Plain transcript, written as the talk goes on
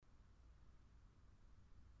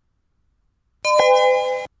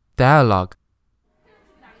Dialogue。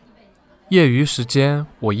 业余时间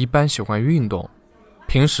我一般喜欢运动，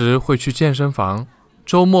平时会去健身房，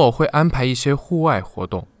周末会安排一些户外活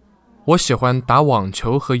动。我喜欢打网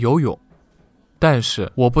球和游泳，但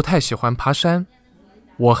是我不太喜欢爬山。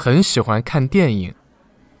我很喜欢看电影，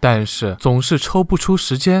但是总是抽不出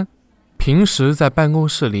时间。平时在办公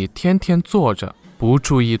室里天天坐着，不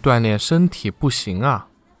注意锻炼身体不行啊。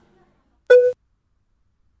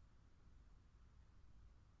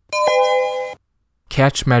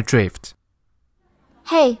Catch my drift。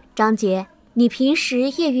 嘿，张杰，你平时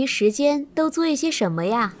业余时间都做一些什么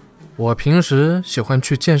呀？我平时喜欢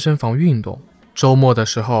去健身房运动，周末的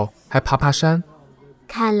时候还爬爬山。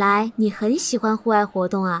看来你很喜欢户外活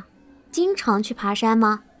动啊，经常去爬山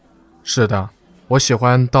吗？是的，我喜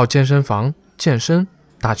欢到健身房健身、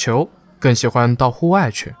打球，更喜欢到户外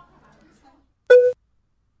去。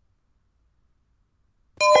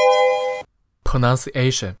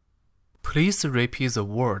Pronunciation. Please repeat the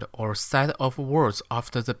word or set of words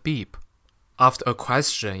after the beep. After a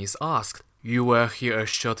question is asked, you will hear a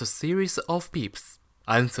short series of beeps.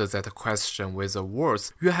 Answer that question with the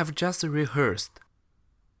words you have just rehearsed.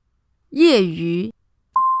 业余，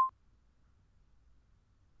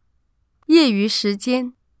业余时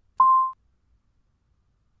间，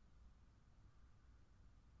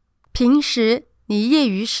平时你业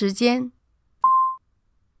余时间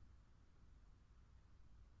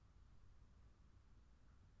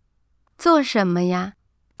做什么呀？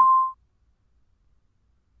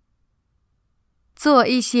做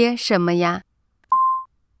一些什么呀？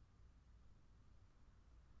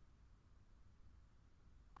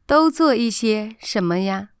都做一些什么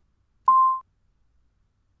呀？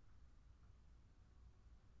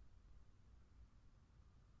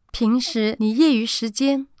平时你业余时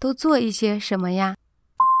间都做一些什么呀？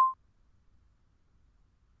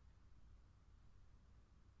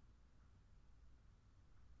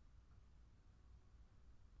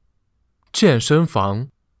健身房。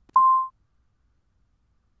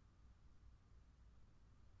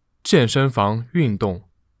健身房运动。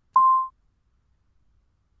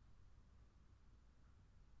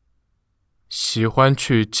喜欢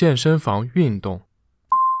去健身房运动。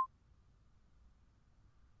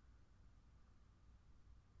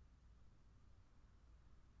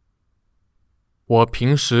我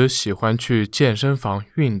平时喜欢去健身房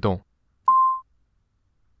运动。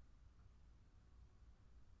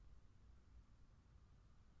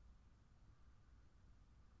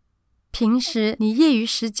平时你业余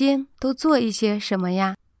时间都做一些什么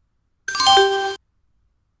呀？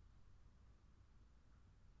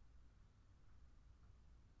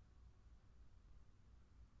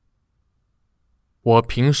我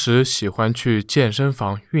平时喜欢去健身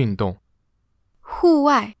房运动。户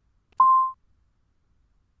外，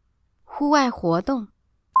户外活动。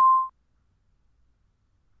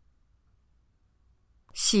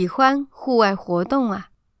喜欢户外活动啊。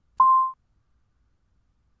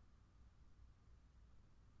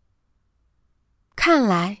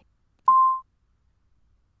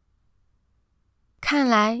看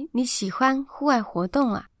来你喜欢户外活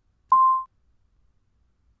动啊。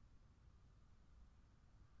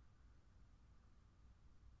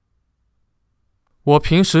我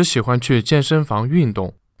平时喜欢去健身房运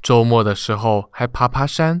动，周末的时候还爬爬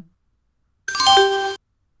山。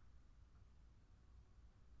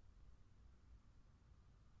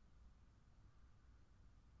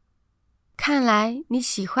看来你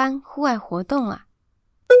喜欢户外活动啊。